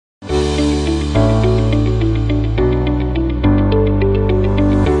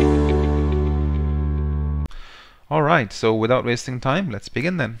Alright, so without wasting time, let's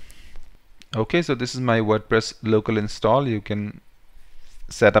begin then. Okay, so this is my WordPress local install. You can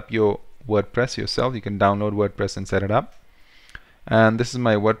set up your WordPress yourself. You can download WordPress and set it up. And this is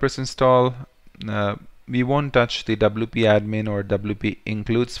my WordPress install. We won't touch the WP admin or WP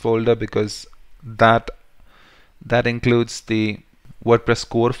includes folder because that includes the WordPress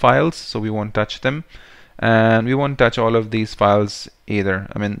core files, so we won't touch them. And we won't touch all of these files either.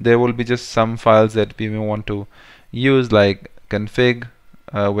 I mean, there will be just some files that we may want to use, like config,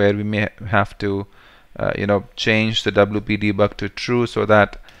 where we may have to change the WP debug to true, so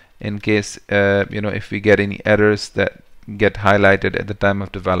that in case if we get any errors that get highlighted at the time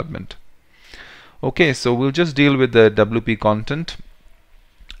of development. Okay, so we'll just deal with the WP content.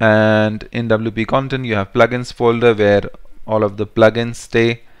 And in WP content you have plugins folder where all of the plugins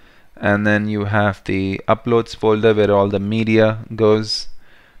stay, and then you have the uploads folder where all the media goes,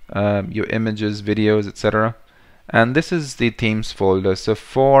 your images, videos, etc. And this is the themes folder. So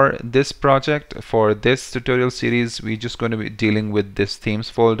for this project, for this tutorial series, we're just going to be dealing with this themes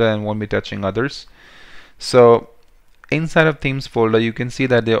folder and won't be touching others. So inside of themes folder, you can see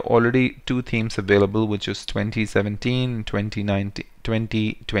that there are already two themes available, which is 2017 and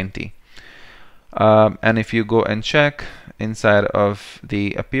 2020. And if you go and check inside of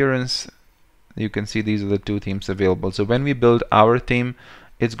the appearance, you can see these are the two themes available. So when we build our theme,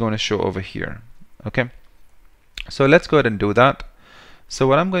 it's going to show over here. Okay, so let's go ahead and do that. So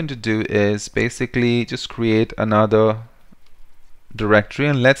what I'm going to do is basically just create another directory,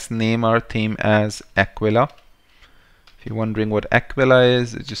 and let's name our theme as Aquila. If you're wondering what Aquila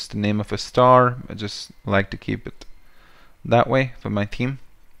is, it's just the name of a star. I just like to keep it that way for my theme.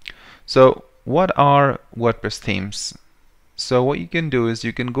 So what are WordPress themes? So what you can do is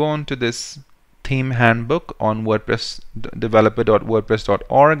you can go on to this theme handbook on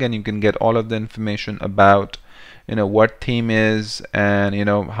developer.wordpress.org, and you can get all of the information about what theme is, and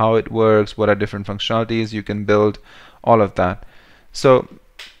how it works, what are different functionalities you can build, all of that. So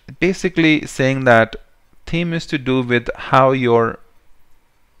basically saying that theme is to do with how your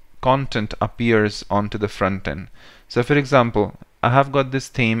content appears onto the front end. So for example, I have got this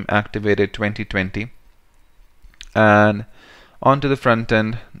theme activated 2020, and onto the front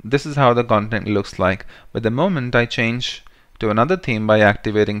end, this is how the content looks like. But the moment I change to another theme by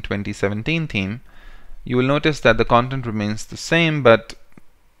activating 2017 theme, you will notice that the content remains the same, but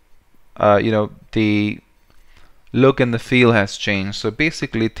the look and the feel has changed. So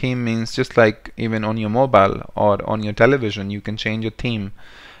basically theme means, just like even on your mobile or on your television, you can change your theme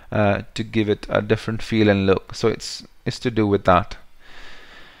to give it a different feel and look. So it's to do with that.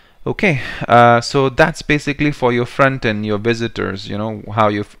 Okay, so that's basically for your front end, your visitors, how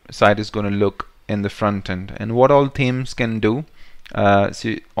your site is going to look in the front end, and what all themes can do.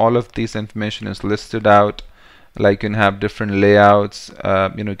 See, all of this information is listed out. Like you can have different layouts,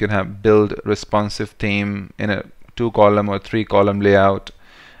 you can have build responsive theme in a 2-column or 3-column layout.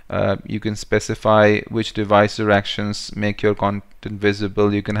 You can specify which device directions make your content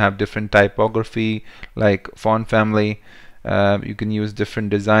visible. You can have different typography like font family. You can use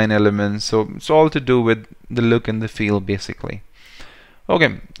different design elements. So it's all to do with the look and the feel basically.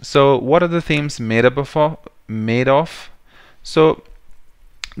 Okay, so what are the themes made of? So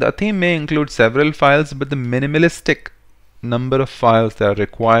the theme may include several files, but the minimalistic number of files that are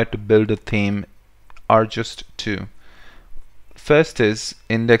required to build a theme are just two. First is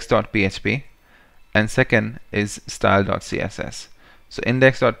index.php, and second is style.css. So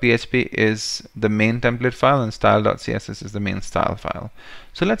index.php is the main template file, and style.css is the main style file.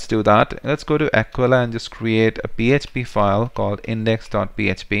 So let's do that. Let's go to Aquila and just create a PHP file called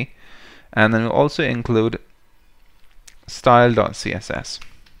index.php, and then we'll also include style.css.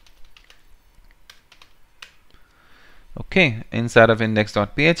 Okay, inside of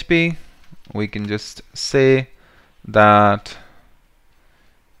index.php, we can just say that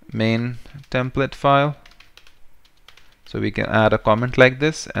main template file. So we can add a comment like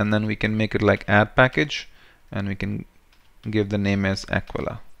this, and then we can make it like add package, and we can give the name as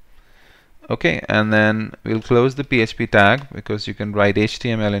Aquila. Okay, and then we'll close the PHP tag because you can write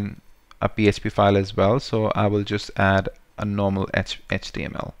HTML in a PHP file as well. So I will just add a normal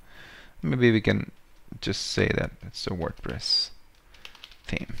HTML. Maybe we can just say that it's a WordPress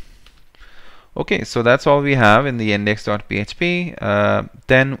theme. Okay, so that's all we have in the index.php.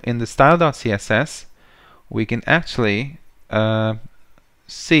 Then in the style.css, we can actually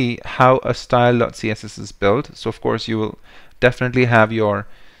see how a style.css is built. So of course you will definitely have your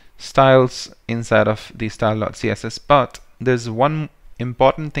styles inside of the style.css, but there's one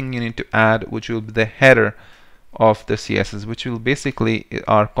important thing you need to add, which will be the header of the CSS, which will basically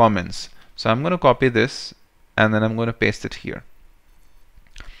are comments. So I'm going to copy this and then I'm going to paste it here.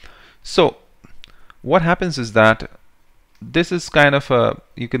 So what happens is that this is kind of a,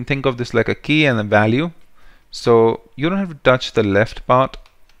 you can think of this like a key and a value. So you don't have to touch the left part.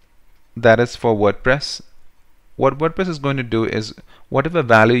 That is for WordPress. What WordPress is going to do is whatever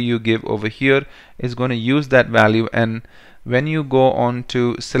value you give over here is going to use that value, and when you go on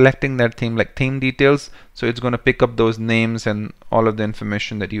to selecting that theme, like theme details, so it's going to pick up those names and all of the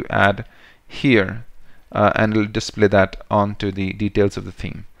information that you add here, and it'll display that onto the details of the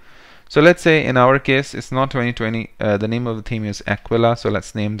theme. So let's say in our case it's not 2020, the name of the theme is Aquila, so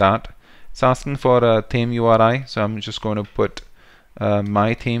let's name that. It's asking for a theme URI, so I'm just going to put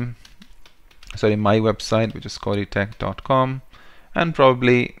my website, which is codeytek.com, and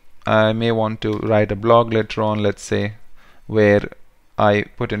probably I may want to write a blog later on, let's say, where I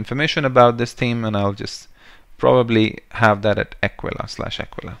put information about this theme, and I'll just probably have that at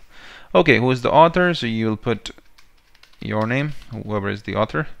Aquila/Aquila. Okay, who is the author? So you'll put your name, whoever is the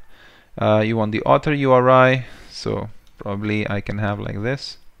author. You want the author URI, so probably I can have like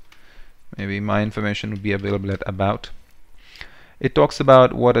this. Maybe my information would be available at about. It talks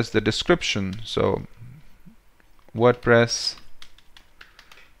about what is the description, so WordPress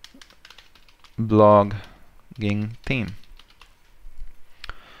blogging theme.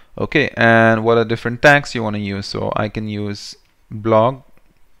 Okay, and what are different tags you want to use? So I can use blog,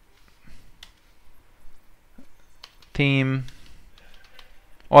 theme,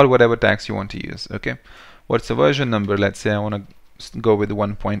 or whatever tags you want to use. Okay, what's the version number? Let's say I want to go with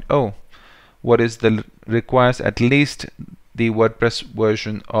 1.0. What is the requires at least the WordPress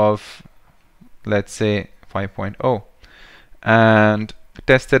version of, let's say, 5.0, and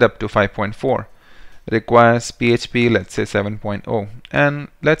tested up to 5.4. Requires PHP, let's say 7.0, and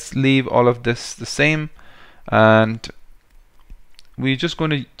let's leave all of this the same, and we're just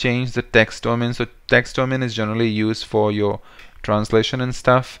going to change the text domain. So text domain is generally used for your translation and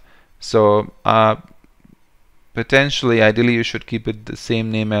stuff, so potentially, ideally, you should keep it the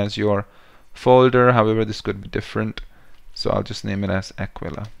same name as your folder. However, this could be different, so I'll just name it as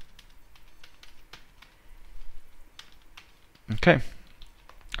Aquila. Okay,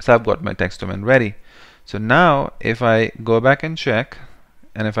 so I've got my text domain ready. So now if I go back and check,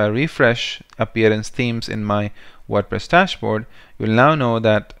 and if I refresh appearance themes in my WordPress dashboard, you'll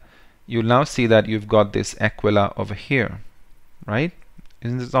now see that you've got this Aquila over here, right?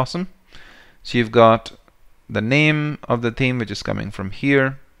 Isn't this awesome? So you've got the name of the theme, which is coming from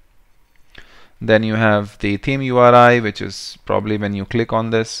here. Then you have the theme URI, which is probably when you click on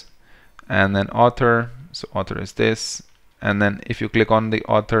this, and then author. So author is this, and then if you click on the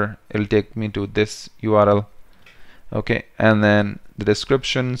author, it'll take me to this URL. Okay, and then the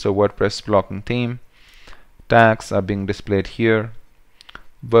description, so WordPress blogging theme. Tags are being displayed here.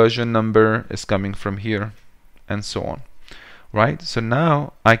 Version number is coming from here, and so on. Right, so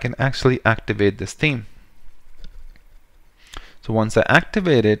now I can actually activate this theme. So once I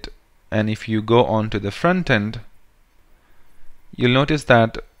activate it, and if you go on to the front end, you'll notice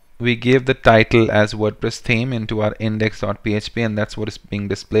that we gave the title as WordPress theme into our index.php, and that's what is being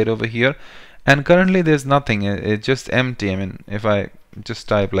displayed over here. And currently there's nothing, it's just empty. I mean, if I just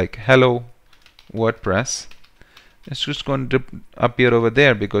type like hello WordPress, it's just going to appear over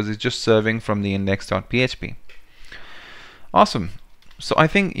there because it's just serving from the index.php. Awesome. So I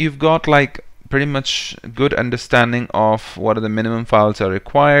think you've got like pretty much good understanding of what are the minimum files are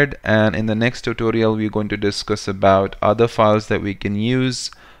required, and in the next tutorial we're going to discuss about other files that we can use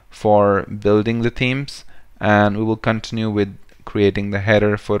for building the themes, and we will continue with creating the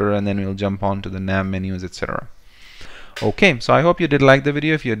header, footer, and then we'll jump on to the nav menus, etc. Okay, so I hope you did like the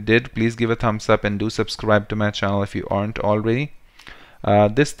video. If you did, please give a thumbs up and do subscribe to my channel if you aren't already.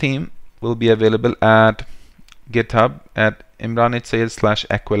 This theme will be available at GitHub at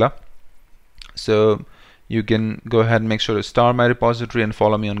imranhsayed/Aquila. So you can go ahead and make sure to star my repository and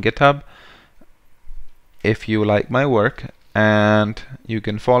follow me on GitHub if you like my work, and you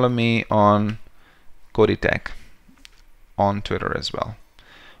can follow me on Codeytek on Twitter as well.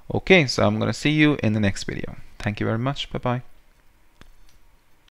 Okay, so I'm going to see you in the next video. Thank you very much. Bye bye.